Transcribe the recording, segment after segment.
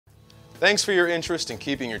Thanks for your interest in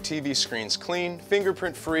keeping your TV screens clean,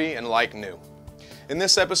 fingerprint-free, and like new. In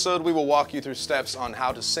this episode, we will walk you through steps on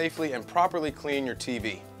how to safely and properly clean your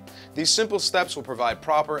TV. These simple steps will provide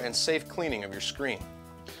proper and safe cleaning of your screen.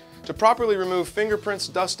 To properly remove fingerprints,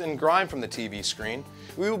 dust, and grime from the TV screen,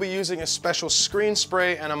 we will be using a special screen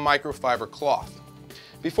spray and a microfiber cloth.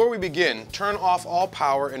 Before we begin, turn off all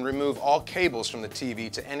power and remove all cables from the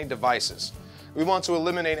TV to any devices. We want to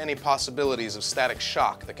eliminate any possibilities of static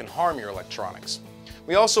shock that can harm your electronics.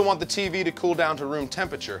 We also want the TV to cool down to room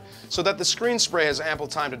temperature so that the screen spray has ample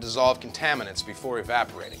time to dissolve contaminants before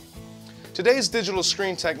evaporating. Today's digital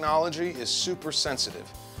screen technology is super sensitive.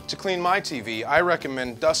 To clean my TV, I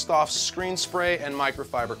recommend Dust-Off's screen spray and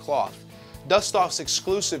microfiber cloth. Dust-Off's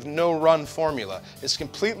exclusive no-run formula is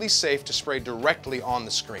completely safe to spray directly on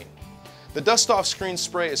the screen. The Dust-Off screen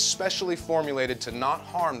spray is specially formulated to not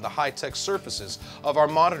harm the high-tech surfaces of our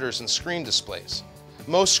monitors and screen displays.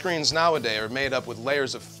 Most screens nowadays are made up with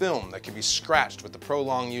layers of film that can be scratched with the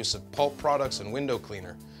prolonged use of pulp products and window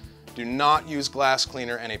cleaner. Do not use glass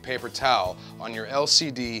cleaner and a paper towel on your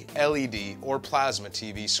LCD, LED, or plasma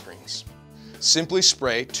TV screens. Simply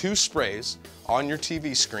spray 2 sprays on your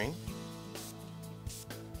TV screen,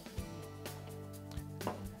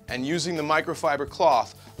 and using the microfiber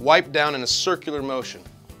cloth, wipe down in a circular motion.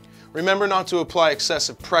 Remember not to apply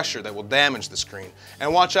excessive pressure that will damage the screen,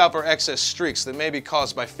 and watch out for excess streaks that may be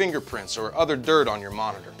caused by fingerprints or other dirt on your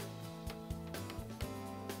monitor.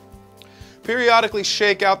 Periodically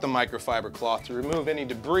shake out the microfiber cloth to remove any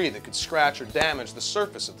debris that could scratch or damage the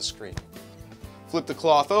surface of the screen. Flip the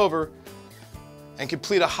cloth over and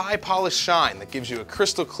complete a high polished shine that gives you a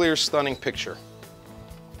crystal clear, stunning picture.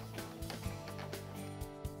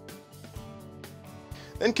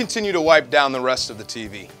 Then continue to wipe down the rest of the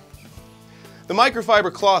TV. The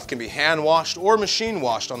microfiber cloth can be hand washed or machine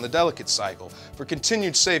washed on the delicate cycle for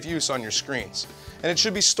continued safe use on your screens, and it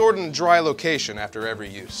should be stored in a dry location after every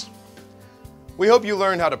use. We hope you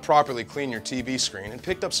learned how to properly clean your TV screen and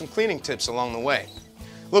picked up some cleaning tips along the way.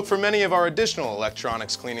 Look for many of our additional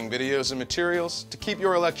electronics cleaning videos and materials to keep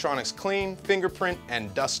your electronics clean, fingerprint,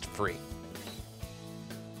 and dust-free.